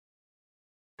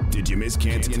Did you miss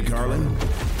Canty and Carlin?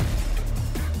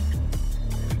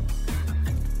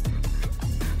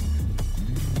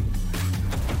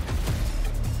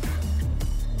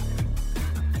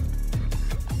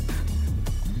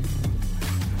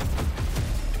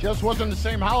 Just wasn't the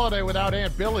same holiday without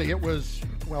Aunt Billy. It was,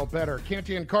 well, better.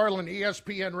 Canty and Carlin,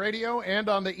 ESPN Radio, and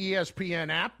on the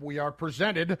ESPN app. We are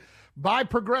presented by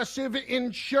Progressive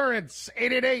Insurance.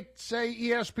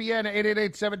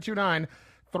 888-SAY-ESPN,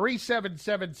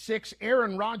 888-729-3776.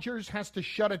 Aaron Rodgers has to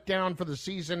shut it down for the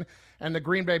season, and the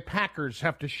Green Bay Packers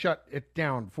have to shut it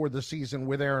down for the season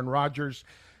with Aaron Rodgers.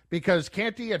 Because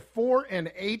Canty at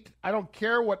 4-8, I don't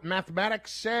care what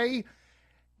mathematics say,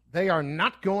 they are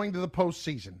not going to the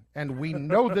postseason, and we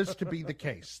know this to be the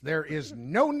case. There is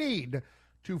no need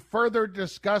to further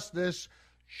discuss this.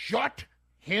 Shut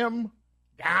him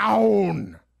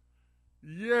down.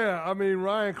 Yeah, I mean,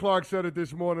 Ryan Clark said it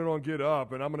this morning on Get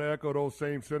Up, and I'm going to echo those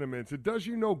same sentiments. It does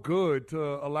you no good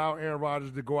to allow Aaron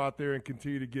Rodgers to go out there and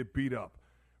continue to get beat up,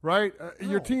 right? No.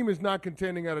 Your team is not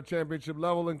contending at a championship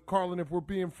level, and Carlin, if we're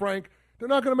being frank, they're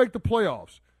not going to make the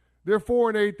playoffs. They're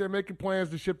 4-8. They're making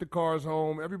plans to ship the cars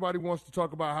home. Everybody wants to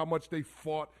talk about how much they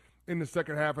fought in the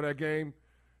second half of that game.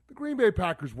 The Green Bay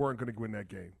Packers weren't going to win that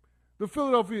game. The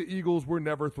Philadelphia Eagles were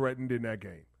never threatened in that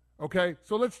game. Okay?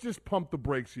 So let's just pump the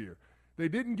brakes here. They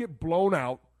didn't get blown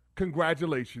out.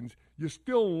 Congratulations. You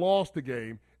still lost the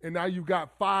game, and now you've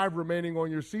got 5 remaining on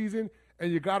your season,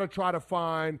 and you got to try to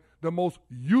find the most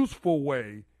useful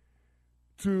way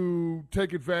to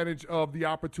take advantage of the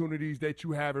opportunities that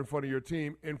you have in front of your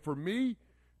team. And for me,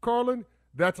 Carlin,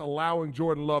 that's allowing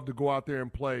Jordan Love to go out there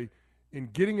and play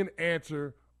and getting an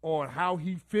answer on how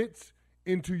he fits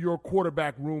into your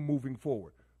quarterback room moving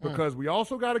forward. Because we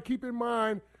also got to keep in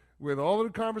mind, with all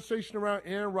of the conversation around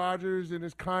Aaron Rodgers and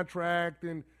his contract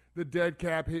and the dead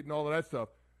cap hit and all of that stuff,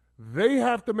 they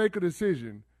have to make a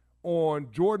decision on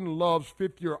Jordan Love's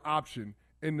fifth-year option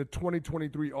in the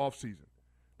 2023 offseason.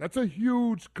 That's a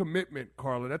huge commitment,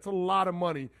 Carla. That's a lot of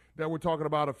money that we're talking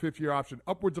about, a fifth-year option,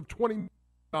 upwards of $20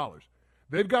 million.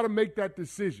 They've got to make that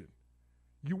decision.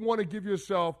 You want to give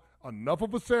yourself enough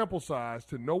of a sample size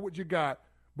to know what you got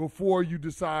before you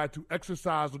decide to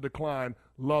exercise or decline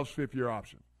Love's fifth-year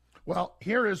option. Well,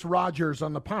 here is Rodgers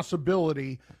on the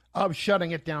possibility of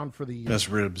shutting it down for the year. Best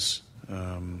ribs,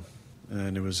 and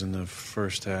it was in the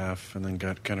first half and then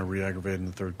got kind of re-aggravated in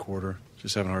the third quarter.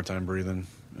 Just having a hard time breathing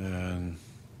and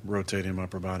rotating my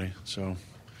upper body. So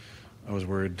I was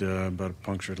worried about a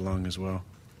punctured lung as well.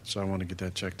 So I want to get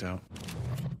that checked out.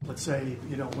 Let's say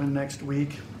you don't win next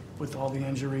week with all the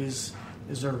injuries.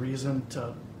 Is there a reason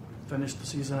to finish the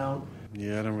season out?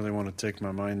 Yeah, I don't really want to take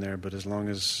my mind there, but as long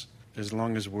as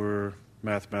we're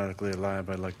mathematically alive,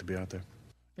 I'd like to be out there.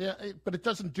 Yeah, but it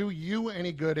doesn't do you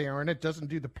any good, Aaron. It doesn't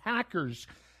do the Packers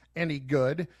any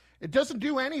good. It doesn't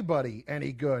do anybody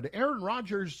any good. Aaron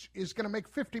Rodgers is going to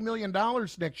make $50 million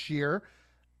next year,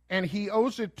 and he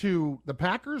owes it to the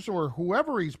Packers or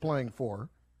whoever he's playing for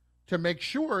to make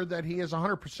sure that he is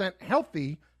 100%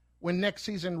 healthy when next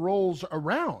season rolls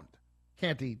around.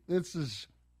 Canty, this is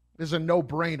a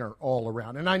no-brainer all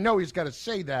around. And I know he's got to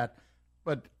say that,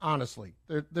 but honestly,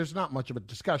 there's not much of a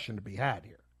discussion to be had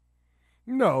here.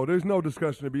 No, there's no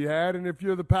discussion to be had, and if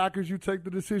you're the Packers, you take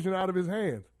the decision out of his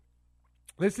hands.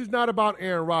 This is not about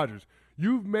Aaron Rodgers.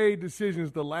 You've made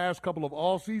decisions the last couple of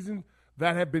all seasons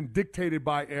that have been dictated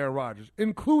by Aaron Rodgers,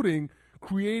 including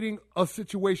creating a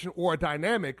situation or a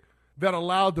dynamic that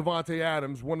allowed Davante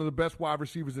Adams, one of the best wide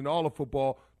receivers in all of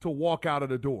football, to walk out of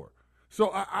the door.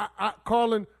 So,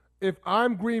 Carlin, if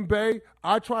I'm Green Bay,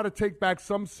 I try to take back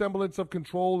some semblance of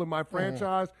control in my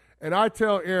franchise, and I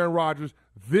tell Aaron Rodgers,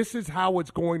 this is how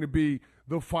it's going to be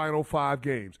the final 5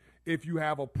 games. If you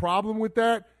have a problem with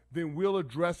that, then we'll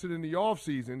address it in the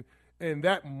offseason, and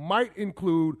that might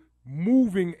include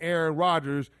moving Aaron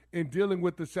Rodgers and dealing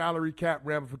with the salary cap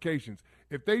ramifications.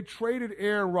 If they traded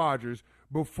Aaron Rodgers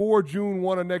before June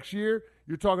 1 of next year,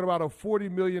 you're talking about a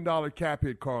 $40 million cap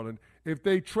hit, Carlin. If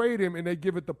they trade him and they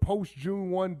give it the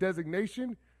post-June 1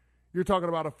 designation, you're talking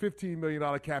about a $15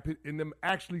 million cap hit and them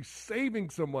actually saving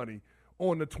some money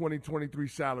on the 2023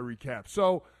 salary cap.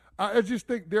 So I just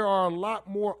think there are a lot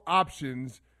more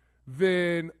options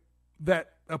than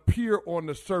that appear on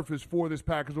the surface for this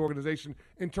Packers organization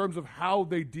in terms of how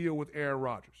they deal with Aaron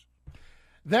Rodgers.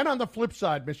 Then on the flip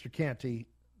side, Mr. Canty,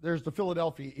 there's the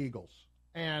Philadelphia Eagles.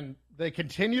 And they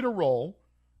continue to roll.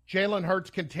 Jalen Hurts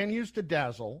continues to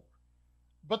dazzle.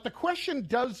 But the question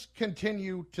does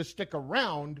continue to stick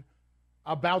around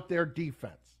about their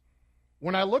defense.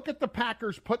 When I look at the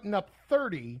Packers putting up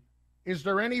 30, is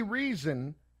there any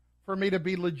reason for me to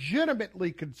be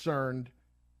legitimately concerned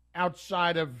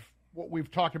outside of what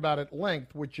we've talked about at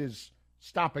length, which is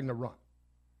stopping the run?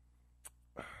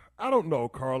 I don't know,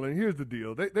 Carlin. Here's the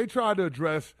deal. They tried to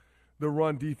address the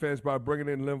run defense by bringing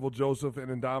in Linval Joseph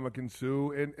and Ndamukong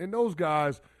Suh, and those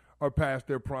guys are past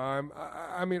their prime.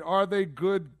 I mean, are they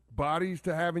good bodies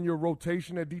to have in your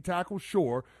rotation at D-tackle?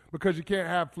 Sure, because you can't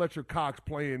have Fletcher Cox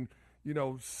playing,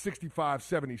 65,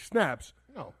 70 snaps.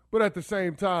 No. But at the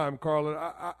same time, Carlin,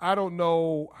 I don't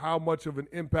know how much of an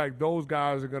impact those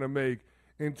guys are going to make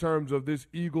in terms of this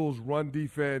Eagles run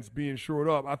defense being shored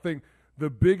up. I think the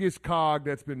biggest cog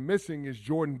that's been missing is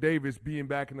Jordan Davis being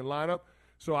back in the lineup.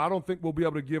 So I don't think we'll be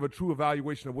able to give a true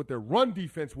evaluation of what their run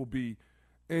defense will be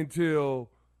until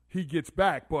he gets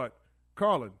back. But,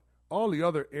 Carlin, all the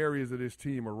other areas of this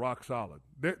team are rock solid.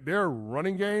 Their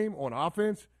running game on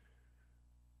offense,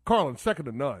 Carlin, second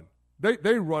to none.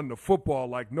 They run the football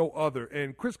like no other.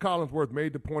 And Chris Collinsworth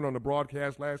made the point on the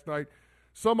broadcast last night.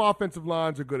 Some offensive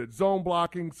lines are good at zone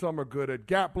blocking. Some are good at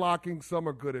gap blocking. Some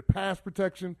are good at pass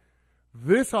protection.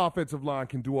 This offensive line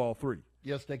can do all three.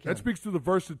 Yes, they can. That speaks to the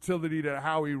versatility that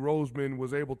Howie Roseman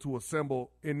was able to assemble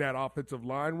in that offensive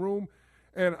line room.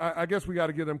 And I guess we got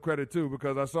to give them credit, too,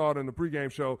 because I saw it in the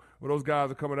pregame show where those guys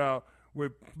are coming out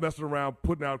with messing around,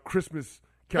 putting out Christmas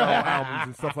Carol albums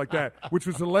and stuff like that, which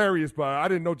was hilarious. But I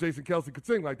didn't know Jason Kelce could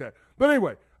sing like that. But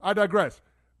anyway, I digress.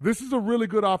 This is a really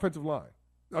good offensive line.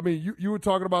 I mean, you were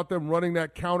talking about them running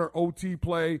that counter OT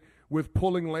play with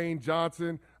pulling Lane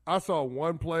Johnson. I saw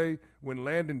one play when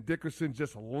Landon Dickerson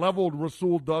just leveled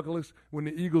Rasul Douglas when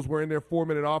the Eagles were in their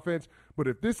 4-minute offense. But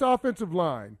if this offensive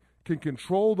line can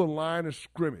control the line of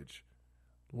scrimmage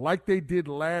like they did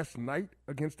last night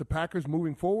against the Packers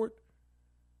moving forward,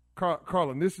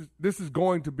 Carlin, this is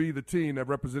going to be the team that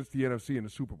represents the NFC in the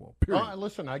Super Bowl, period. Oh,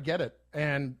 listen, I get it,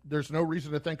 and there's no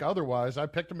reason to think otherwise. I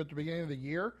picked them at the beginning of the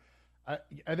year.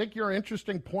 I think your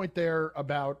interesting point there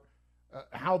about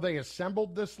how they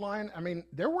assembled this line. I mean,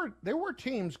 there were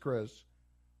teams, Chris,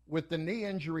 with the knee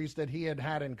injuries that he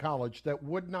had in college that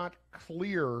would not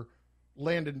clear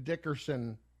Landon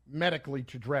Dickerson medically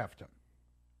to draft him.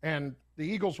 And the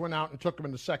Eagles went out and took him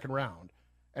in the second round.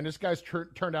 And this guy's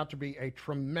turned out to be a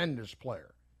tremendous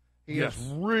player. He has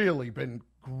really been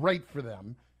great for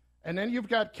them. And then you've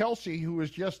got Kelce, who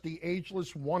is just the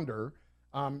ageless wonder.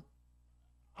 I'm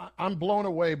blown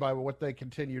away by what they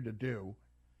continue to do.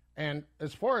 And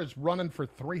as far as running for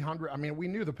 300, I mean, we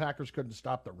knew the Packers couldn't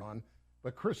stop the run.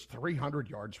 But, Chris, 300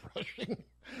 yards rushing.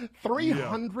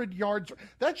 300 yards.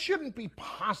 That shouldn't be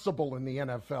possible in the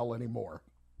NFL anymore.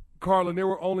 Carlin, there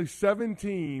were only 7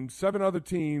 other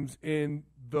teams in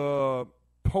the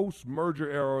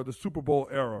post-merger era, the Super Bowl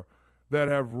era, that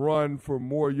have run for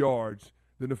more yards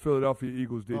than the Philadelphia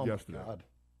Eagles did yesterday. My God.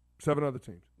 7 other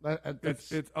teams.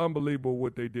 It's unbelievable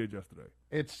what they did yesterday.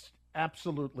 It's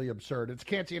absolutely absurd. It's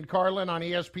Canty and Carlin on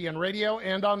ESPN Radio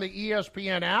and on the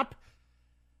ESPN app.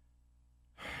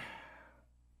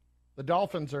 The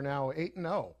Dolphins are now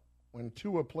 8-0 when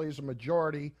Tua plays a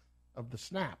majority of the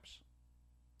snaps.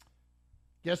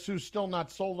 Guess who's still not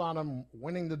sold on him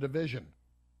winning the division?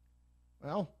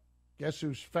 Well, guess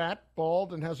who's fat,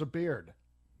 bald, and has a beard?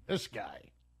 This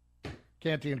guy.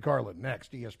 Canty and Carlin,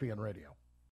 next, ESPN Radio.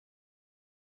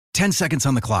 10 seconds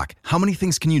on the clock. How many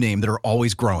things can you name that are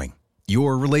always growing?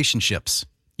 Your relationships,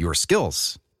 your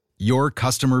skills, your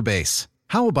customer base.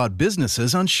 How about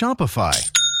businesses on Shopify?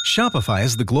 Shopify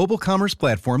is the global commerce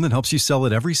platform that helps you sell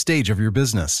at every stage of your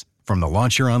business. From the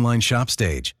launch your online shop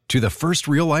stage, to the first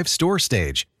real-life store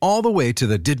stage, all the way to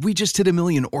the did we just hit a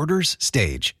million orders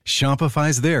stage,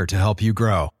 Shopify's there to help you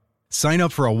grow. Sign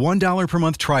up for a $1 per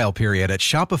month trial period at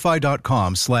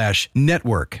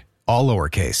shopify.com/network, all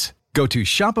lowercase. Go to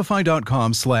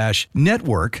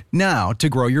shopify.com/network now to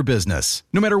grow your business,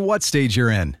 no matter what stage you're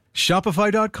in.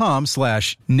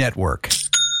 Shopify.com/network.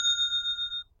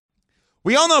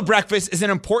 We all know breakfast is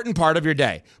an important part of your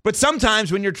day, but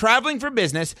sometimes when you're traveling for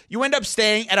business, you end up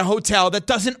staying at a hotel that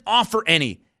doesn't offer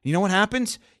any. You know what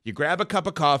happens? You grab a cup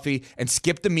of coffee and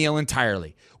skip the meal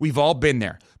entirely. We've all been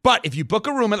there. But if you book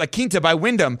a room at La Quinta by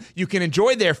Wyndham, you can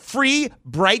enjoy their free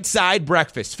Bright Side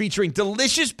breakfast featuring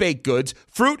delicious baked goods,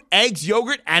 fruit, eggs,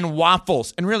 yogurt, and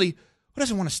waffles. And really, who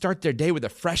doesn't want to start their day with a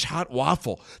fresh, hot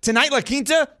waffle? Tonight, La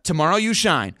Quinta, tomorrow you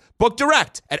shine. Book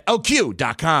direct at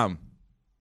lq.com.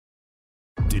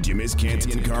 Did you miss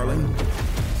Canty and Carlin?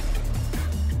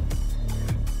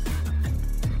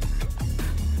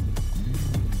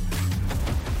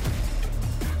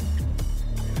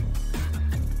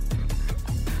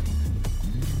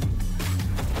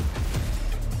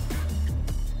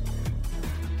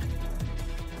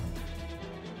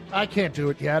 I can't do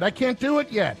it yet. I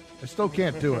still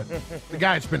can't do it. The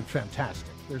guy's been fantastic.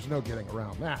 There's no getting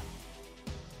around that.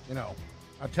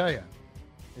 I tell you,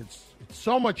 it's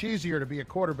so much easier to be a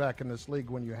quarterback in this league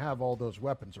when you have all those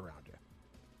weapons around you.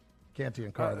 Canty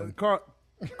and Carlin.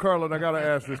 Carlin, I got to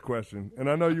ask this question, and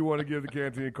I know you want to give the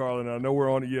Canty and Carlin. I know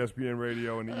we're on the ESPN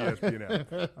radio and the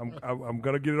ESPN app. I'm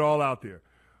going to get it all out there.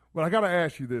 But I got to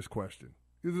ask you this question,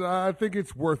 because I think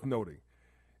it's worth noting.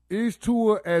 Is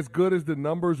Tua as good as the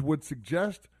numbers would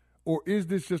suggest, or is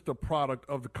this just a product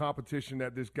of the competition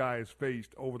that this guy has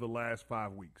faced over the last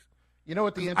 5 weeks? You know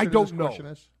what the answer to this question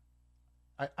is?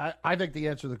 I think the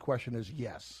answer to the question is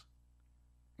yes.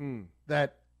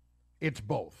 That it's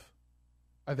both.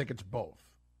 I think it's both.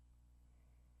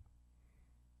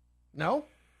 No?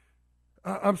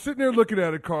 I'm sitting there looking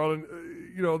at it, Carlin.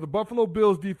 The Buffalo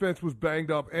Bills defense was banged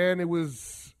up, and it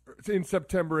was in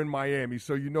September in Miami,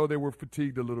 so they were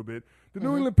fatigued a little bit. The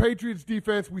New England Patriots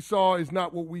defense we saw is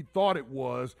not what we thought it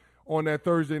was on that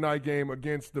Thursday night game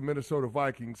against the Minnesota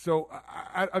Vikings. So,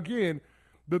 again,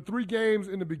 the 3 games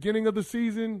in the beginning of the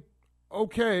season,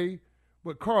 okay,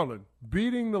 but Carlin,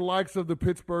 beating the likes of the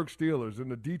Pittsburgh Steelers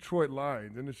and the Detroit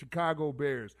Lions and the Chicago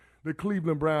Bears, the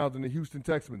Cleveland Browns and the Houston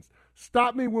Texans,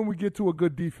 stop me when we get to a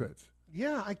good defense.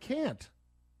 Yeah, I can't.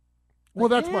 Well,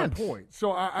 that's my point.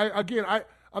 So,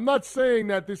 I'm not saying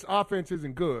that this offense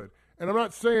isn't good, and I'm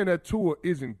not saying that Tua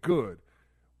isn't good,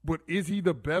 but is he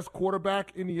the best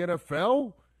quarterback in the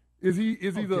NFL? Is he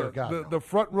the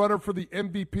front runner for the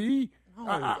MVP? No.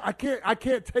 I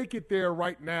can't take it there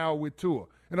right now with Tua.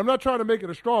 And I'm not trying to make it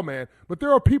a straw man, but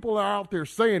there are people out there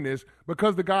saying this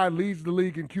because the guy leads the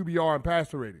league in QBR and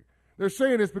passer rating. They're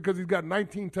saying this because he's got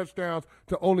 19 touchdowns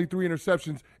to only 3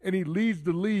 interceptions, and he leads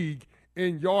the league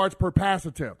in yards per pass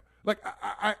attempt. Like,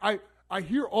 I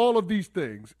hear all of these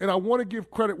things, and I want to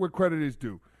give credit where credit is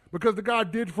due. Because the guy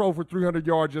did throw for 300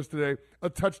 yards yesterday, a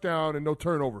touchdown and no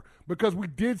turnover. Because we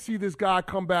did see this guy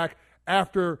come back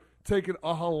after taking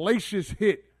a hellacious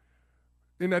hit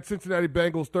in that Cincinnati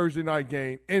Bengals Thursday night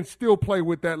game and still play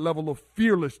with that level of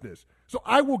fearlessness. So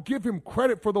I will give him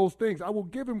credit for those things. I will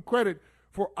give him credit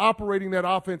for operating that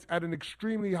offense at an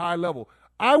extremely high level.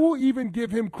 I will even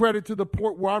give him credit to the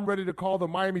point where I'm ready to call the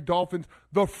Miami Dolphins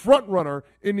the front runner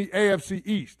in the AFC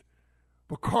East.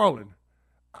 But Carlin,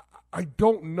 I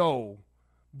don't know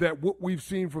that what we've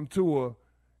seen from Tua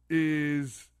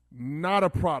is not a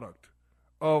product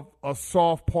of a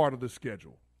soft part of the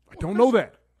schedule. I don't know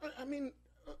that. I mean,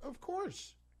 of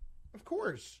course.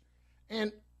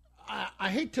 And I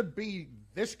hate to be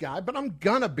this guy, but I'm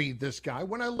going to be this guy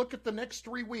when I look at the next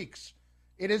 3 weeks.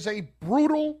 It is a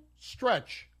brutal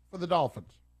stretch for the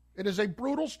Dolphins. It is a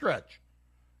brutal stretch.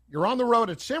 You're on the road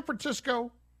at San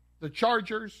Francisco, the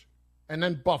Chargers, and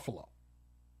then Buffalo.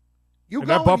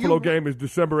 That Buffalo game is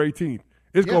December 18th.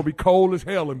 It's going to be cold as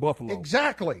hell in Buffalo.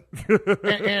 Exactly.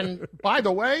 and by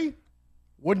the way,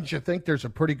 wouldn't you think there's a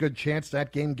pretty good chance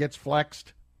that game gets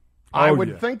flexed? I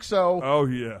would think so. Oh,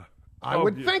 yeah. I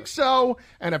would think so.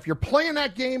 And if you're playing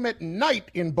that game at night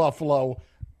in Buffalo,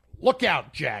 look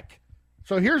out, Jack.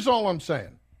 So here's all I'm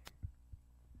saying.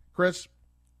 Chris,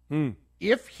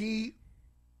 if he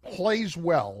plays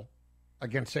well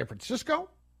against San Francisco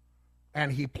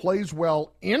and he plays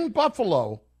well in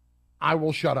Buffalo, I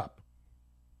will shut up.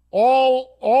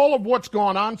 All of what's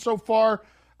gone on so far,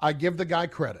 I give the guy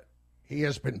credit. He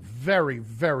has been very,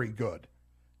 very good.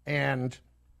 And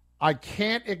I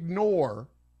can't ignore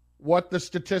what the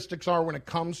statistics are when it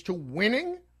comes to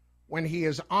winning when he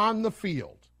is on the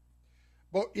field.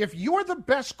 But if you're the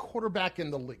best quarterback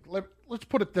in the league, let's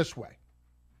put it this way.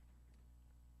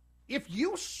 If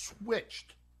you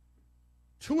switched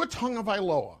Tua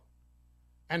Tagovailoa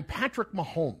and Patrick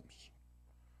Mahomes,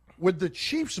 would the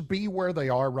Chiefs be where they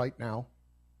are right now?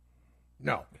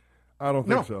 No. I don't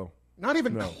think so. Not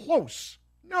even close.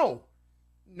 No.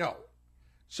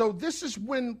 So this is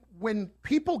when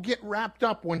people get wrapped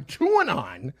up, when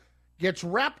Tuanon gets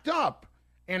wrapped up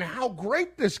in how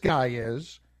great this guy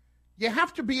is, you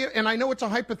have to be, and I know it's a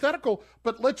hypothetical,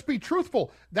 but let's be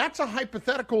truthful. That's a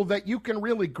hypothetical that you can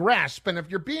really grasp. And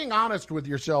if you're being honest with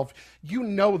yourself, you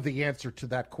know the answer to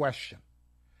that question.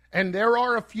 And there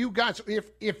are a few guys.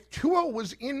 If Tua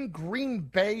was in Green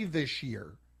Bay this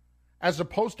year, as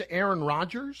opposed to Aaron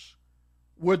Rodgers,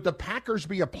 would the Packers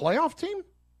be a playoff team?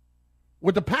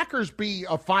 Would the Packers be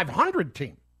a 500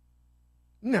 team?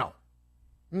 No,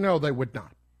 they would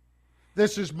not.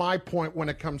 This is my point when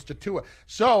it comes to Tua.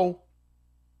 So,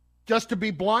 just to be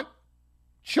blunt,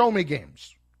 show me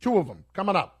games. 2 of them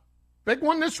coming up. Big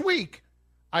one this week.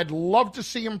 I'd love to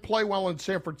see him play well in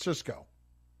San Francisco.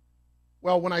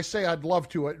 Well, when I say I'd love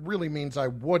to, it really means I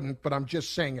wouldn't, but I'm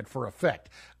just saying it for effect.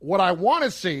 What I want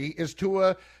to see is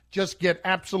Tua just get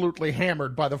absolutely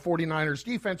hammered by the 49ers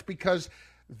defense, because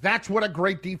That's what a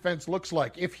great defense looks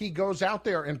like. If he goes out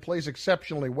there and plays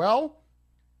exceptionally well,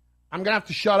 I'm going to have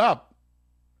to shut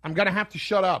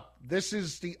up. This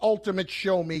is the ultimate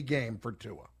show me game for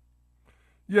Tua.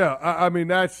 Yeah, I mean,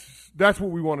 that's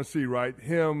what we want to see, right?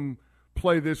 Him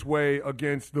play this way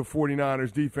against the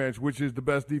 49ers defense, which is the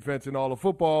best defense in all of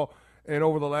football, and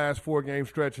over the last 4-game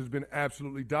stretch has been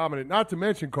absolutely dominant. Not to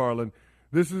mention, Carlin,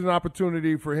 this is an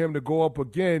opportunity for him to go up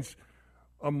against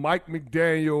a Mike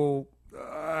McDaniel.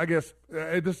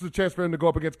 This is a chance for him to go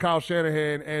up against Kyle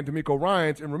Shanahan and DeMeco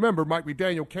Ryans. And remember, Mike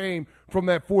McDaniel came from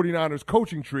that 49ers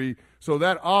coaching tree, so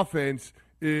that offense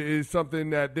is something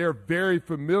that they're very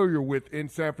familiar with in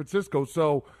San Francisco.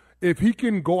 So if he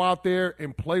can go out there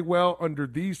and play well under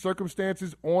these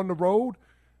circumstances on the road,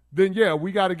 then, yeah,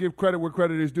 we got to give credit where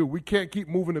credit is due. We can't keep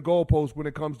moving the goalposts when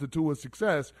it comes to Tua's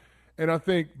success. And I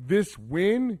think this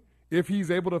win, if he's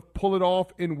able to pull it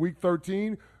off in Week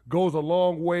 13, goes a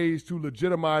long ways to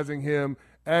legitimizing him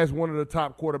as one of the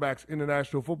top quarterbacks in the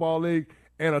National Football League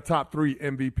and a top 3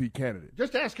 MVP candidate.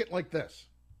 Just ask it like this.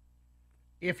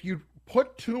 If you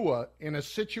put Tua in a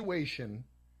situation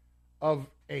of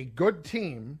a good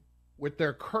team with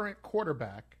their current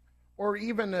quarterback, or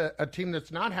even a team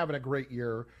that's not having a great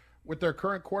year with their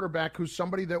current quarterback who's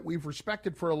somebody that we've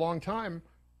respected for a long time,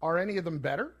 are any of them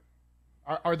better?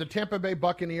 Are the Tampa Bay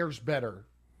Buccaneers better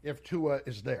if Tua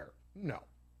is there? No.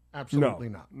 Absolutely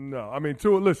not. No. I mean,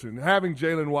 Tua, listen, having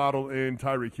Jalen Waddle and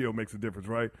Tyreek Hill makes a difference,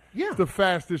 right? Yeah. It's the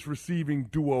fastest receiving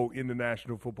duo in the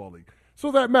National Football League.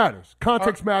 So that matters.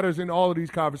 Context matters in all of these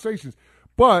conversations.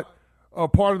 But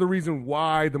part of the reason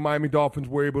why the Miami Dolphins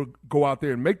were able to go out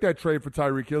there and make that trade for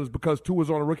Tyreek Hill is because Tua's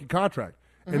on a rookie contract,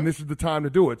 and this is the time to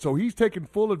do it. So he's taking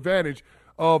full advantage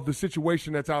of the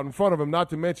situation that's out in front of him, not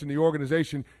to mention the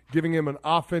organization giving him an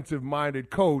offensive-minded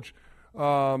coach.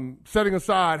 Setting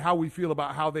aside how we feel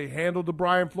about how they handled the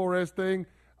Brian Flores thing,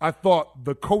 I thought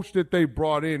the coach that they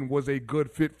brought in was a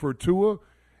good fit for Tua,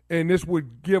 and this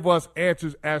would give us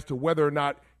answers as to whether or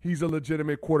not he's a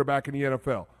legitimate quarterback in the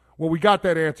NFL. Well, we got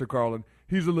that answer, Carlin.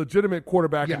 He's a legitimate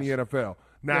quarterback in the NFL.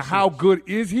 Now, how good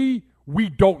is he? We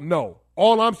don't know.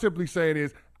 All I'm simply saying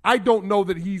is I don't know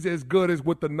that he's as good as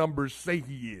what the numbers say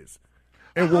he is.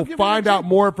 And we'll find out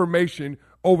more information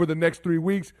over the next 3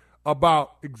 weeks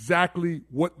about exactly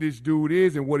what this dude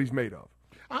is and what he's made of.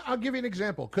 I'll give you an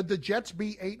example. Could the Jets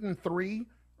be 8-3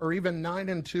 or even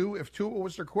 9-2 if Tua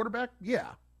was their quarterback?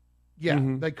 Yeah,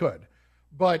 they could.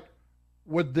 But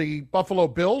would the Buffalo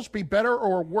Bills be better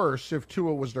or worse if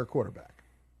Tua was their quarterback?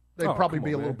 They'd probably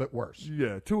be a little bit worse.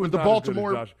 Yeah, Tua's the not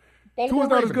Baltimore as good as Josh. Tua's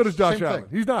not as good as Josh Allen.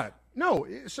 He's not. No,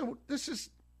 so this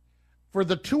is for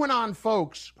the two-and-on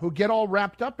folks who get all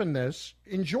wrapped up in this.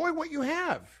 Enjoy what you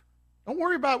have. Don't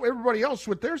worry about everybody else,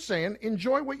 what they're saying.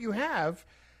 Enjoy what you have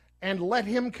and let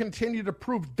him continue to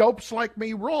prove dopes like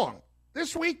me wrong.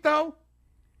 This week, though,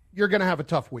 you're going to have a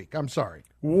tough week. I'm sorry.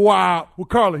 Wow. Well,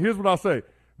 Carlin, here's what I'll say.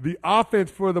 The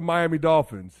offense for the Miami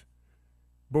Dolphins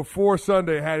before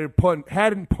Sunday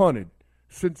hadn't punted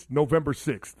since November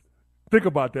 6th. Think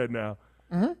about that now.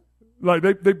 Mm-hmm. Like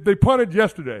they punted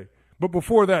yesterday, but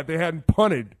before that they hadn't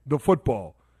punted the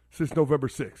football since November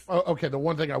 6th. Okay, the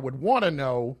one thing I would want to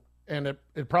know, and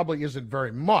it probably isn't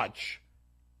very much,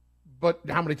 but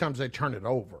how many times they turn it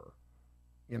over?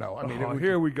 You know, I mean,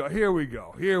 here we go. I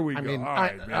mean, All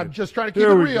right, man. I'm just trying to keep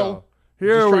it real.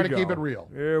 Here we go. Keep it real.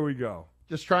 Here we go.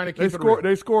 Just trying to keep it real.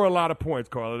 They score a lot of points,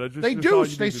 Carla. They do.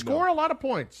 They score a lot of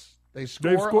points. They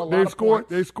score a lot of points.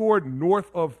 They scored north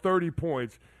of 30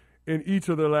 points in each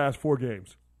of their last 4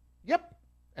 games. Yep.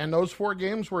 And those 4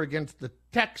 games were against the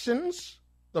Texans,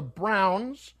 the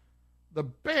Browns, the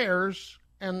Bears,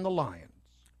 and the Lions.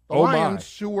 The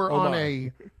Lions who were on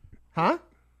a – huh?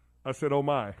 I said, oh,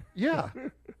 my. Yeah.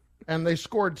 And they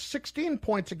scored 16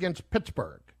 points against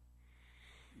Pittsburgh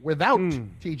without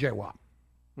T.J. Watt.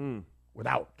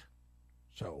 Without.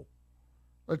 So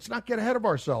let's not get ahead of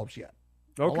ourselves yet.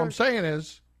 Okay. All I'm saying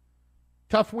is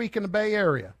tough week in the Bay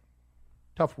Area.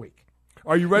 Tough week.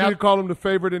 Are you ready to call them the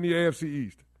favorite in the AFC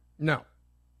East? No.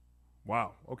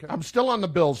 Wow. Okay. I'm still on the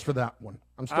Bills for that one.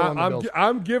 Bills.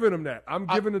 I'm giving them that. I'm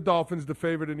giving the Dolphins the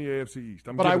favorite in the AFC East.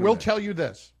 But I will tell you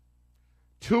this.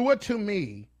 Tua, to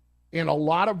me, in a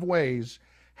lot of ways,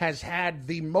 has had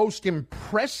the most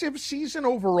impressive season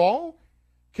overall,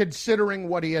 considering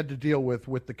what he had to deal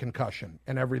with the concussion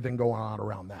and everything going on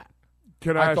around that.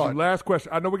 Can I ask you, last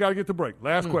question? I know we got to get to break.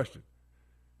 Last question.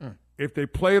 If they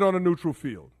played on a neutral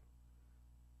field,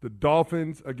 the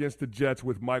Dolphins against the Jets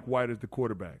with Mike White as the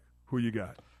quarterback, who you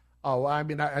got? Oh, I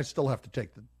mean, I still have to take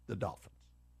the Dolphins.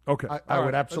 Okay, I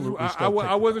would absolutely.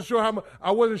 I wasn't sure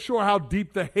I wasn't sure how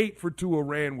deep the hate for Tua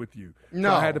ran with you. No,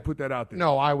 so I had to put that out there.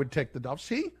 No, I would take the Dolphins.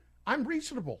 See, I'm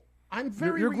reasonable. I'm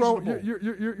very reasonable.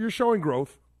 You're showing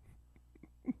growth.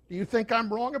 Do you think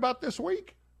I'm wrong about this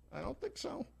week? I don't think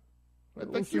so.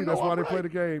 That's why they play the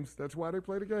games. That's why they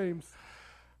play the games.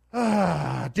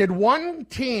 Did one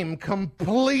team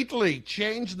completely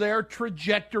change their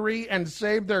trajectory and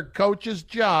save their coach's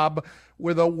job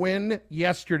with a win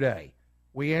yesterday?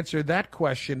 We answered that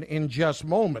question in just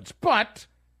moments. But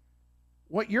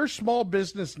what your small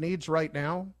business needs right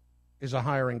now is a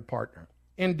hiring partner.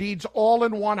 Indeed's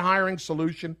all-in-one hiring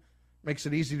solution makes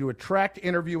it easy to attract,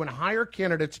 interview, and hire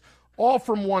candidates all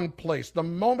from one place. The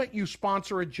moment you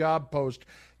sponsor a job post,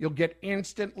 you'll get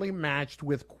instantly matched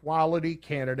with quality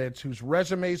candidates whose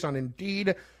resumes on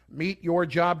Indeed meet your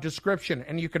job description,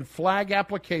 and you can flag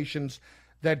applications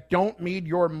that don't meet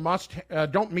your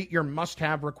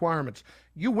must-have requirements.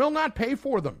 You will not pay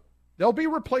for them. They'll be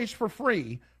replaced for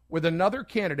free with another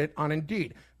candidate on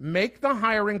Indeed. Make the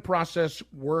hiring process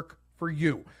work for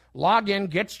you. Log in,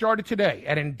 get started today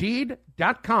at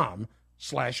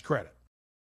Indeed.com/credit.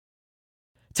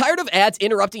 Tired of ads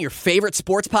interrupting your favorite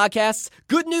sports podcasts?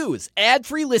 Good news!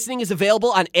 Ad-free listening is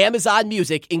available on Amazon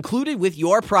Music, included with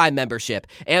your Prime membership.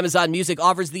 Amazon Music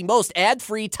offers the most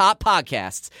ad-free top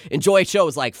podcasts. Enjoy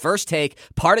shows like First Take,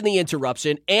 Pardon the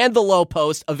Interruption, and The Low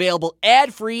Post, available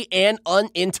ad-free and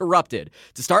uninterrupted.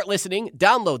 To start listening,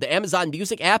 download the Amazon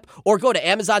Music app or go to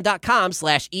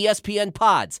Amazon.com/ESPN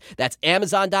Pods. That's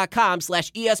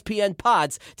Amazon.com/ESPN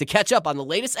Pods to catch up on the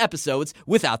latest episodes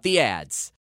without the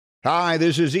ads. Hi,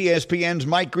 this is ESPN's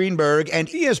Mike Greenberg, and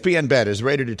ESPN Bet is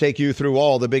ready to take you through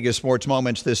all the biggest sports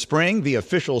moments this spring. The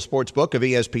official sports book of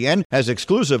ESPN has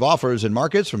exclusive offers and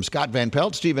markets from Scott Van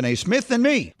Pelt, Stephen A. Smith, and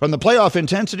me. From the playoff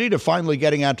intensity to finally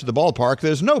getting out to the ballpark,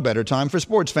 there's no better time for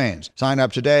sports fans. Sign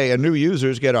up today, and new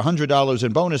users get $100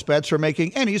 in bonus bets for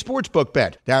making any sportsbook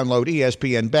bet. Download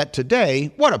ESPN Bet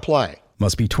today. What a play.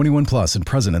 Must be 21 plus and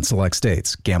present in select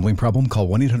states. Gambling problem? Call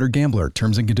 1-800-GAMBLER.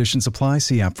 Terms and conditions apply.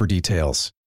 See app for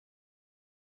details.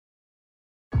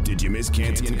 Did you miss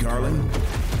Canty and Carlin?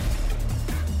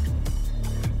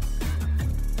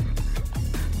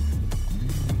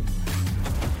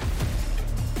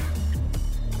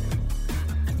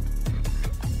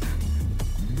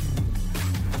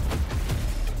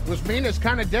 It was Mina's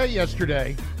kind of day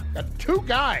yesterday. Got two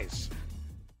guys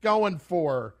going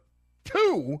for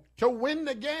two to win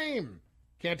the game.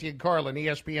 Canty and Carlin,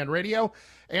 ESPN Radio,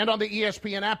 and on the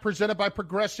ESPN app presented by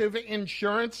Progressive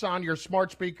Insurance on your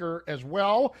smart speaker as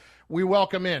well. We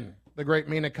welcome in the great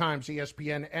Mina Kimes,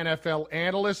 ESPN NFL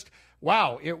analyst.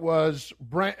 Wow, it was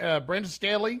Brandon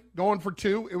Staley going for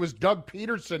two. It was Doug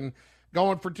Peterson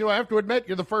going for two. I have to admit,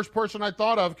 you're the first person I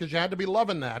thought of because you had to be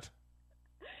loving that.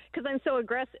 Because I'm so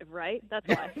aggressive, right? That's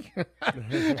why.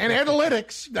 And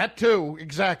analytics, that too,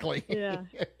 exactly. Yeah.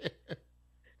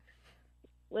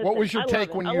 Listen, what was your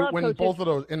take when both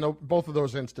of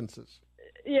those instances?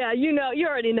 Yeah, you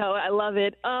already know. I love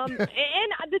it. And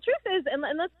the truth is, and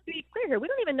let's be clear here, we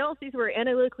don't even know if these were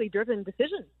analytically driven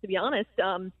decisions, to be honest.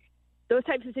 Those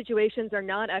types of situations are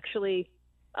not actually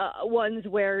ones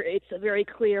where it's a very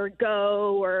clear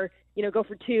go or, go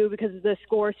for two because of the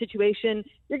score situation.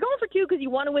 You're going for two because you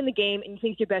want to win the game and you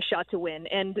think it's your best shot to win.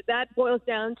 And that boils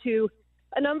down to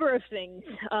a number of things.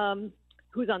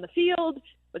 Who's on the field,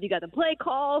 whether you got the play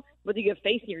call, whether you get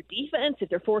faith in your defense, if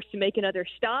they're forced to make another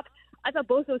stop. I thought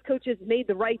both those coaches made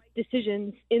the right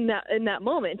decisions in that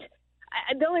moment.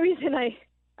 The only reason I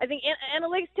think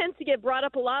analytics tends to get brought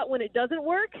up a lot when it doesn't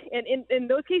work. And in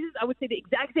those cases, I would say the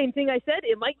exact same thing I said.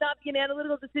 It might not be an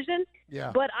analytical decision,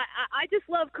 but I just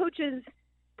love coaches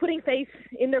putting faith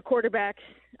in their quarterbacks,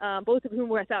 both of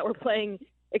whom I thought were playing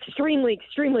extremely,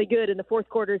 extremely good in the fourth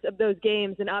quarters of those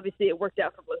games. And obviously it worked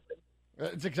out for both of them.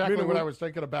 It's exactly what I was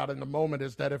thinking about in the moment,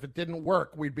 is that if it didn't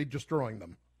work, we'd be destroying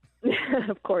them.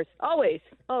 Of course. Always.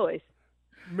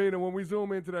 Mina, when we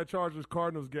zoom into that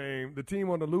Chargers-Cardinals game, the team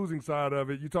on the losing side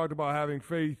of it, you talked about having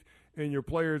faith in your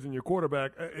players and your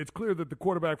quarterback. It's clear that the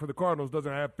quarterback for the Cardinals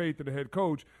doesn't have faith in the head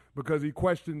coach because he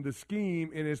questioned the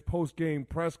scheme in his post-game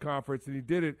press conference, and he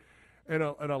did it in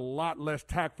a lot less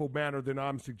tactful manner than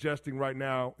I'm suggesting right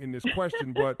now in this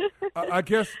question. But I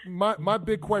guess my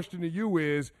big question to you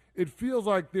is, it feels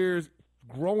like there's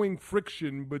growing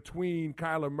friction between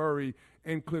Kyler Murray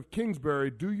and Cliff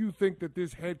Kingsbury. Do you think that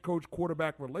this head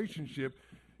coach-quarterback relationship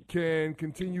can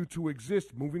continue to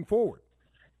exist moving forward?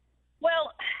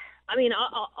 Well, I mean,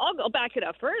 I'll go back it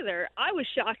up further. I was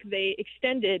shocked they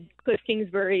extended Cliff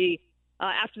Kingsbury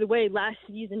after the way last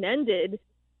season ended.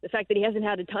 the fact that he hasn't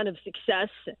had a ton of success,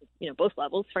 both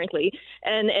levels, frankly.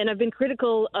 And I've been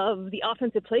critical of the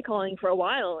offensive play calling for a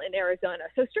while in Arizona.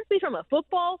 So strictly from a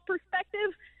football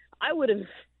perspective, I would have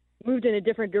moved in a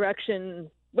different direction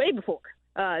way before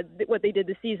what they did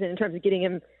this season in terms of getting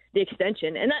him the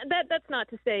extension. And that's not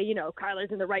to say,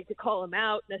 Kyler's in the right to call him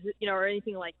out, or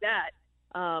anything like that.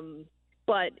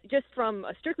 But just from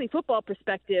a strictly football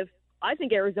perspective, I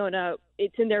think Arizona,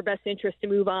 it's in their best interest to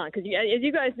move on because, as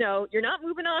you guys know, you're not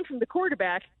moving on from the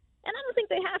quarterback, and I don't think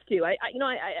they have to. I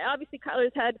obviously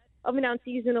Kyler's had up and down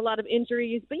season, a lot of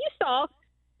injuries, but you saw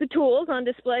the tools on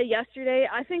display yesterday.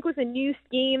 I think with a new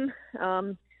scheme,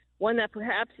 one that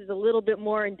perhaps is a little bit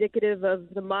more indicative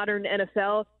of the modern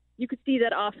NFL, you could see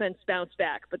that offense bounce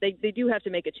back, but they do have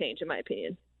to make a change, in my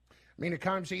opinion. Mina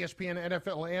Kimes, ESPN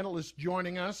NFL analyst,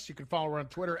 joining us. You can follow her on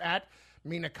Twitter at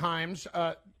Mina Kimes.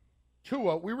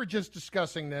 Tua, we were just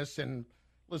discussing this, and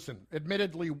listen,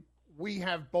 admittedly, we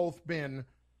have both been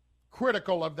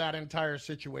critical of that entire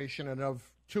situation and of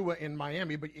Tua in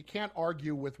Miami, but you can't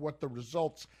argue with what the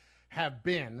results have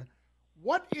been.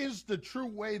 What is the true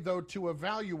way, though, to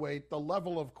evaluate the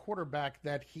level of quarterback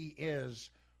that he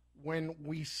is when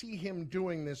we see him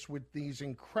doing this with these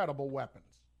incredible weapons?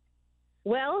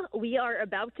 Well, we are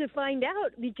about to find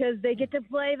out because they get to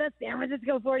play the San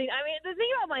Francisco 49ers. I mean, the thing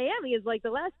about Miami is, the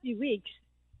last few weeks,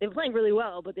 they've been playing really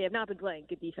well, but they have not been playing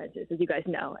good defenses, as you guys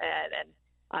know. And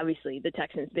obviously, the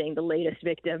Texans being the latest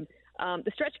victim.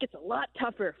 The stretch gets a lot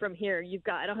tougher from here.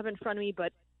 I don't have it in front of me,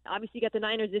 but obviously you got the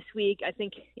Niners this week. I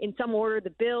think in some order, the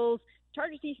Bills,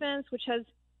 Chargers defense, which has,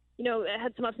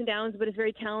 had some ups and downs, but is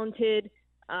very talented.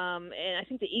 And I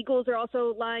think the Eagles are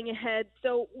also lying ahead.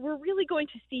 So we're really going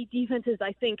to see defenses,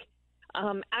 I think,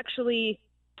 actually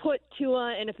put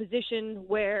Tua in a position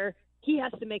where he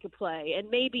has to make a play. And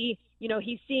maybe,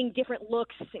 he's seeing different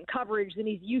looks and coverage than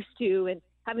he's used to and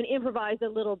having to improvise a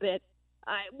little bit,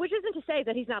 which isn't to say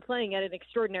that he's not playing at an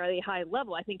extraordinarily high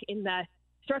level. I think in the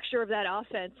structure of that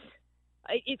offense,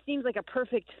 it seems like a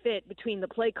perfect fit between the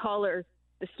play caller,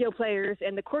 the skill players,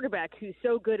 and the quarterback who's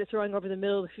so good at throwing over the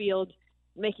middle of the field,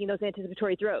 making those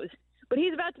anticipatory throws. But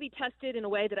he's about to be tested in a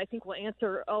way that I think will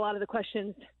answer a lot of the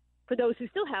questions for those who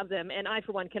still have them, and I,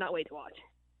 for one, cannot wait to watch.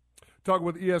 Talking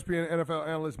with ESPN NFL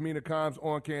analyst Mina Kimes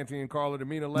on Canty and Carla. To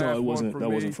Mina, last one for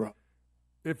me.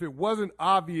 If it wasn't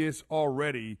obvious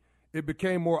already, it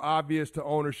became more obvious to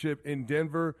ownership in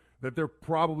Denver that they're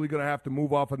probably going to have to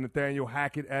move off of Nathaniel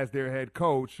Hackett as their head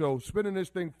coach. So spinning this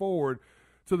thing forward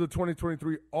to the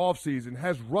 2023 offseason,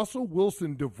 has Russell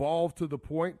Wilson devolved to the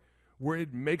point where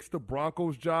it makes the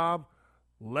Broncos' job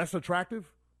less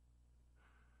attractive?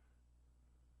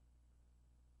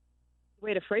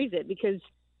 Way to phrase it, because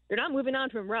they're not moving on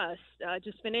from Russ.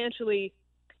 Just financially,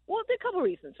 well, there are a couple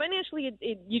reasons. Financially,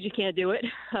 you just can't do it.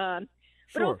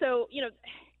 But also,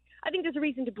 I think there's a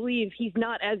reason to believe he's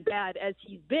not as bad as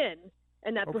he's been,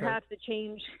 and that perhaps a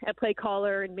change at play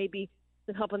caller and maybe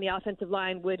some help on the offensive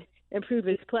line would improve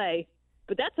his play.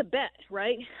 But that's a bet,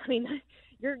 right? I mean,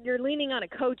 you're leaning on a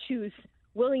coach who's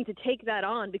willing to take that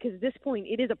on because at this point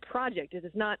it is a project. It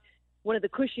is not one of the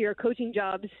cushier coaching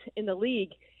jobs in the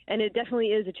league, and it definitely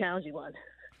is a challenging one.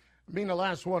 I mean, the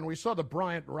last one, we saw the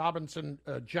Bryant Robinson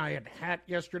giant hat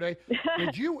yesterday.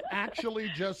 Did you actually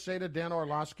just say to Dan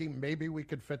Orlovsky, maybe we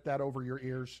could fit that over your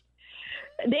ears?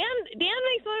 Dan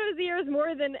makes fun of his ears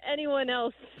more than anyone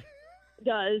else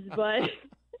does, but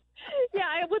yeah,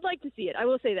 I would like to see it. I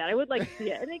will say that. I would like to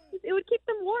see it. I think it would keep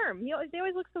them warm. They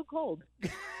always look so cold.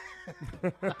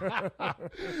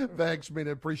 Thanks,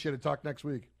 Mina. Appreciate it. Talk next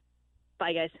week.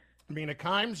 Bye, guys. Mina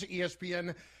Kimes,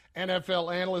 ESPN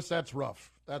NFL analyst. That's rough.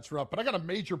 But I got a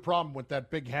major problem with that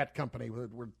big hat company,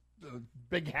 with the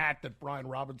big hat that Brian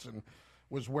Robinson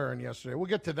was wearing yesterday. We'll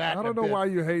get to that. I don't know why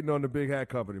you're hating on the big hat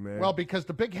company, man. Well, because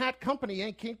the big hat company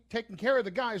ain't taking care of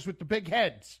the guys with the big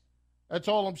heads. That's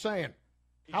all I'm saying.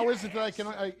 How is it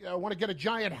that I want to get a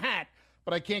giant hat,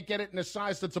 but I can't get it in a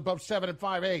size that's above 7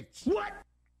 5/8? What?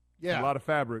 Yeah. It's a lot of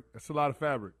fabric. It's a lot of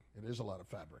fabric. It is a lot of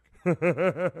fabric.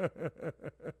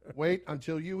 Wait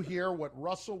until you hear what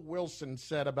Russell Wilson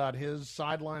said about his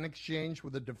sideline exchange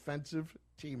with a defensive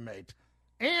teammate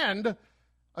and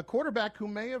a quarterback who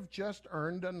may have just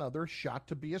earned another shot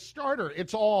to be a starter.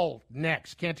 It's all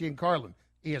next. Canty and Carlin,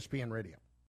 ESPN Radio.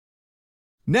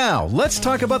 Now, let's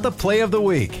talk about the play of the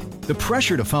week. The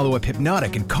pressure to follow up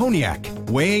Hypnotic and Cognac,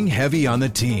 weighing heavy on the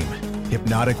team.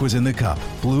 Hypnotic was in the cup,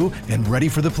 blue, and ready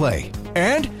for the play.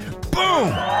 And boom!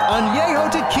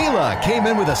 Añejo Tequila came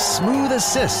in with a smooth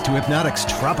assist to Hypnotic's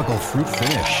tropical fruit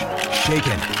finish.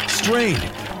 Shaken, strained,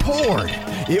 poured.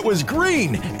 It was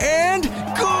green and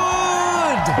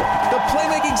good! The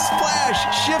playmaking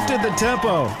splash shifted the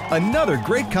tempo. Another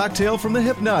great cocktail from the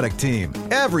Hypnotic team.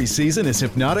 Every season is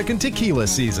Hypnotic and Tequila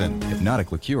season.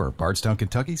 Hypnotic Liqueur, Bardstown,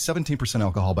 Kentucky, 17%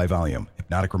 alcohol by volume.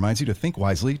 Hypnotic reminds you to think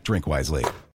wisely, drink wisely.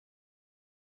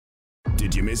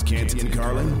 Did you miss Canty and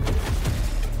Carlin?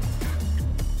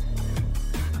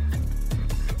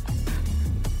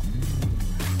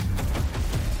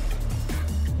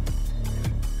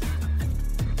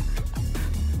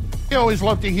 We always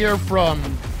love to hear from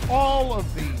all of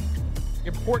the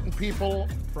important people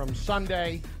from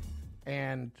Sunday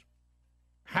and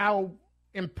how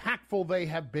impactful they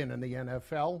have been in the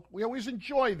NFL. We always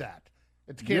enjoy that.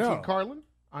 It's Canty and Carlin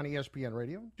on ESPN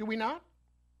Radio. Do we not?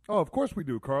 Oh, of course we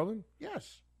do, Carlin.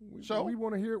 Yes. We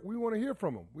want to hear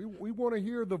from them. We want to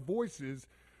hear the voices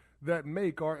that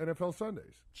make our NFL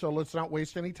Sundays. So let's not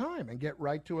waste any time and get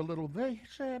right to a little They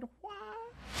Said What?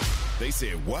 They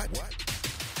said what?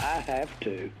 I have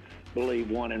to believe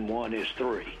 1 and 1 is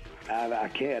 3. I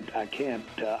can't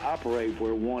operate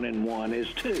where 1 and 1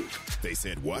 is 2. They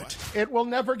said what? It will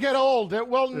never get old. It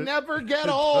will never get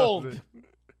old.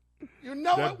 You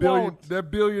know that it won't. That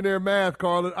billionaire math,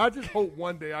 Carlin. I just hope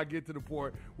one day I get to the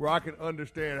point where I can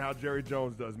understand how Jerry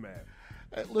Jones does math.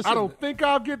 Listen, I don't think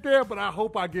I'll get there, but I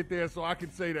hope I get there so I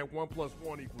can say that 1 + 1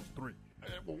 = 3.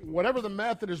 Whatever the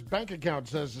math in his bank account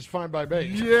says is fine by me.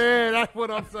 Yeah, that's what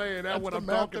I'm saying. That's what I'm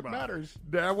talking about. Matters.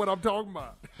 That's what I'm talking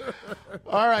about.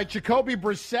 All right, Jacoby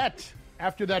Brissett,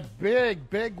 after that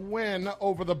big win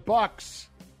over the Bucs,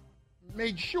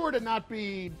 made sure to not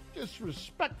be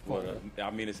disrespectful. Well,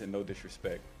 I mean, it's in no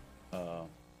disrespect,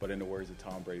 but in the words of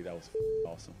Tom Brady, that was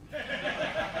awesome.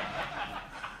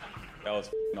 That was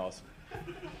awesome.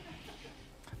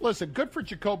 Listen, good for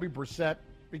Jacoby Brissett,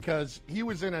 because he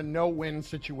was in a no-win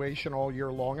situation all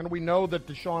year long. And we know that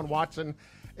Deshaun Watson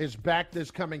is back this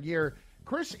coming year.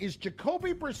 Chris, is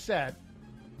Jacoby Brissett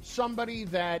somebody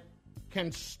that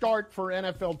can start for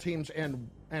NFL teams and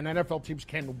NFL teams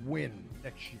can win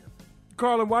next year?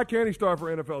 Carlin, why can't he start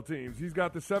for NFL teams? He's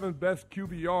got the 7th best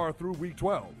QBR through week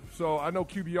 12. So I know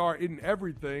QBR isn't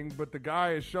everything, but the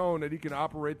guy has shown that he can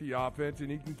operate the offense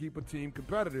and he can keep a team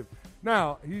competitive.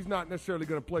 Now, he's not necessarily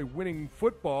going to play winning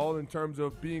football in terms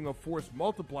of being a force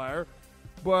multiplier,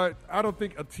 but I don't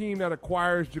think a team that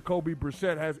acquires Jacoby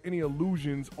Brissett has any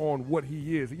illusions on what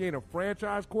he is. He ain't a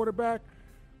franchise quarterback,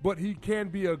 but he can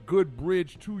be a good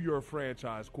bridge to your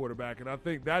franchise quarterback, and I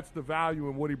think that's the value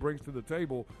in what he brings to the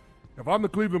table. If I'm the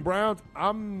Cleveland Browns,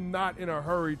 I'm not in a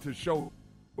hurry to show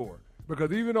for,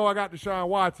 because even though I got Deshaun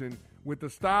Watson, with the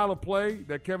style of play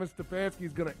that Kevin Stefanski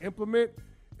is going to implement,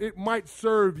 it might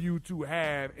serve you to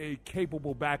have a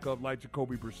capable backup like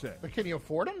Jacoby Brissett. But can you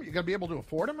afford him? You going to be able to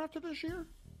afford him after this year?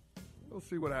 We'll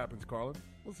see what happens, Carlin.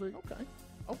 We'll see. Okay.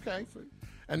 We'll see.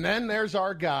 And then there's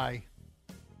our guy,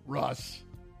 Russ.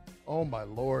 Oh, my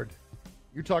Lord.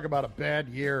 You talk about a bad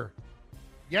year.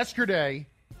 Yesterday,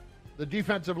 the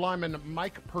defensive lineman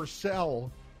Mike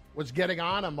Purcell was getting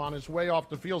on him on his way off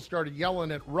the field, started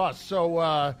yelling at Russ.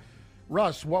 So,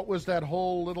 Russ, what was that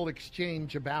whole little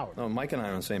exchange about? Oh, Mike and I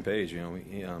are on the same page. You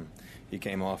know, he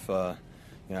came off,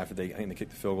 after they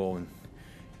kicked the field goal, and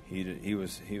he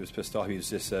was pissed off. He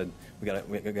just said, "We got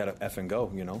to F and go,"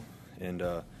 you know, and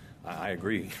I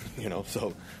agree, you know.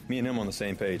 So me and him on the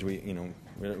same page.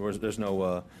 There's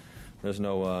no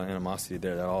animosity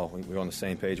there at all. We're on the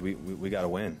same page. We got to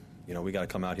win. You know, we got to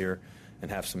come out here and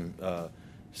have some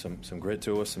grit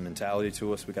to us, some mentality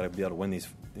to us. We got to be able to win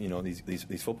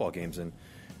these football games, and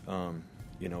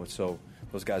so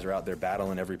those guys are out there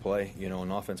battling every play. You know,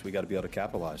 on offense, we got to be able to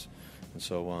capitalize, and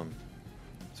so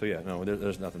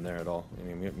there's nothing there at all. I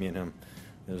mean, me and him,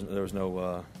 there was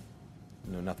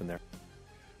nothing there.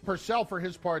 Purcell, for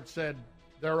his part, said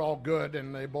they're all good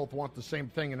and they both want the same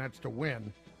thing, and that's to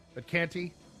win. But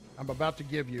Canty, I'm about to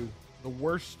give you the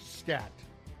worst stat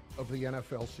of the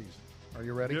NFL season. Are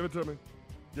you ready? Give it to me.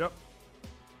 Yep.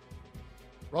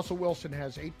 Russell Wilson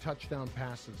has 8 touchdown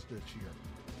passes this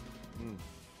year.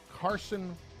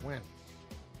 Carson Wentz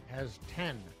has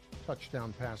 10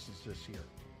 touchdown passes this year.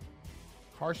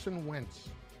 Carson Wentz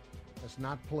has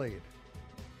not played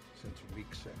since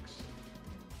week 6.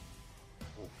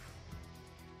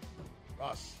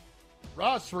 Russ.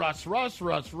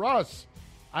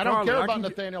 I don't care about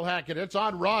Nathaniel Hackett. It's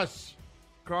on Russ.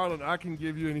 Carlin, I can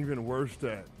give you an even worse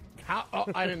stat. How? Oh,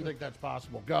 I didn't think that's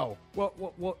possible. Go. Well.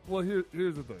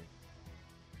 Here's the thing.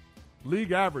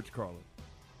 League average, Carlin,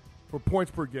 for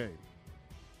points per game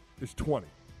is 20.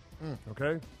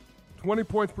 Okay, 20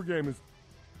 points per game is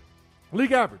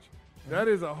league average. That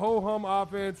is a ho-hum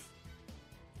offense.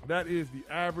 That is the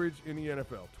average in the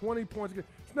NFL. 20 points a game.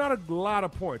 It's not a lot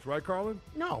of points, right, Carlin?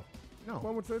 No. No.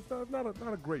 One would say it's not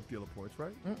a great deal of points,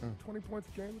 right? 20 points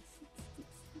a game.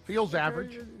 It's feels okay.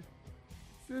 average.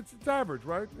 It's average,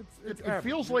 right? It average.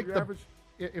 Feels like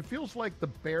it feels like the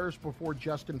Bears before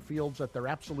Justin Fields at their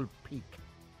absolute peak.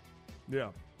 Yeah,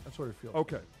 that's what it feels.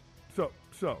 Okay, so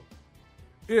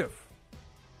if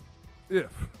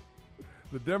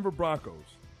the Denver Broncos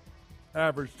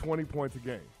average 20 points a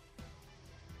game,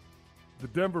 the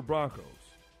Denver Broncos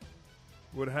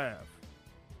would have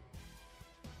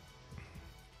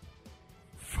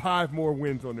 5 more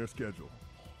wins on their schedule.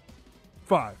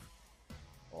 5.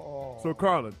 So,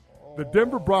 Carlin, the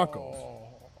Denver Broncos,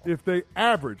 if they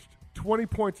averaged 20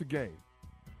 points a game,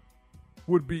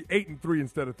 would be 8-3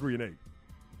 instead of 3-8.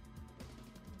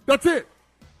 That's it.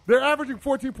 They're averaging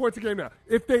 14 points a game now.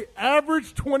 If they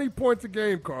averaged 20 points a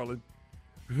game, Carlin,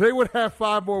 they would have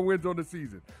 5 more wins on the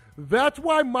season. That's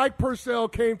why Mike Purcell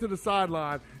came to the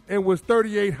sideline and was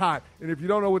 38 hot. And if you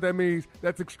don't know what that means,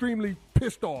 that's extremely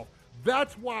pissed off.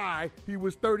 That's why he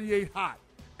was 38 hot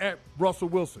at Russell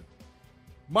Wilson.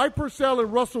 Mike Purcell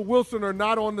and Russell Wilson are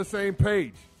not on the same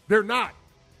page. They're not.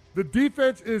 The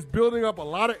defense is building up a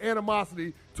lot of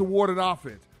animosity toward an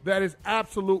offense that is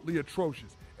absolutely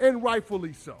atrocious, and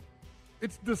rightfully so.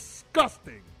 It's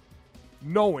disgusting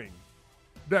knowing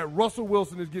that Russell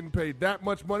Wilson is getting paid that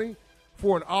much money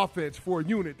for an offense, for a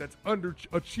unit that's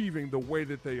underachieving the way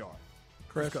that they are.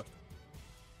 Chris, Disgusting.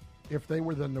 If they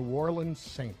were the New Orleans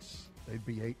Saints, they'd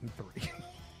be 8-3.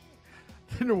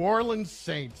 The New Orleans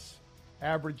Saints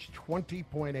averaged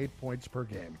 20.8 points per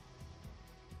game.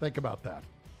 Think about that.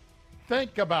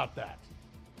 Think about that.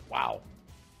 Wow.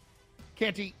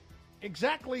 Canty,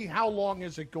 exactly how long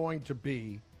is it going to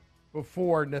be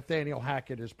before Nathaniel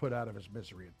Hackett is put out of his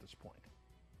misery at this point?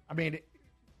 I mean,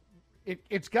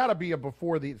 it's got to be a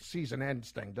before the season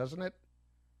ends thing, doesn't it?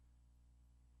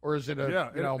 Or is it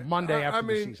Monday after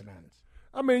the season ends?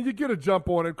 I mean, you get a jump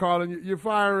on it, Carlin. You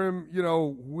fire him,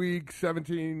 week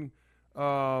 17,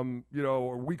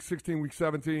 or week 16, week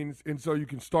 17, and so you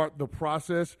can start the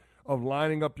process of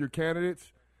lining up your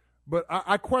candidates. But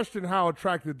I question how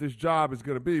attractive this job is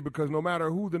going to be, because no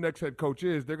matter who the next head coach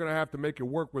is, they're going to have to make it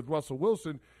work with Russell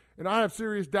Wilson. And I have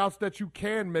serious doubts that you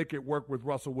can make it work with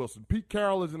Russell Wilson. Pete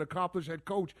Carroll is an accomplished head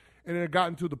coach, and it had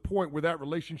gotten to the point where that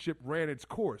relationship ran its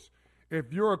course.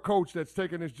 If you're a coach that's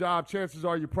taking this job, chances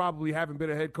are you probably haven't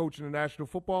been a head coach in the National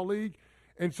Football League.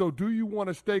 And so do you want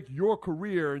to stake your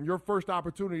career and your first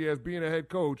opportunity as being a head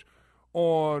coach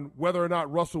on whether or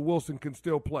not Russell Wilson can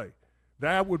still play?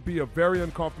 That would be a very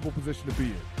uncomfortable position to be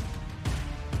in.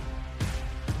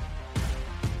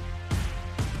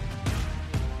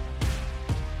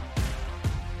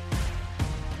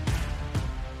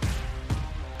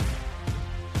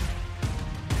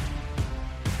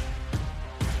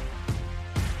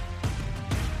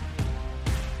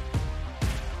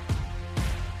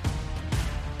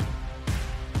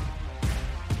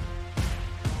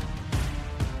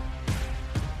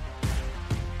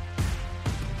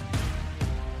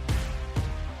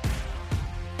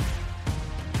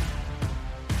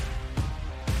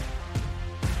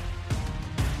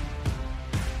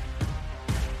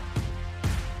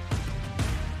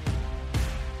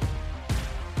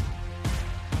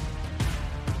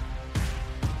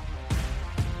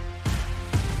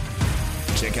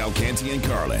 Check out Canty and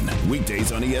Carlin,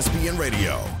 weekdays on ESPN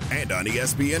Radio and on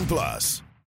ESPN Plus.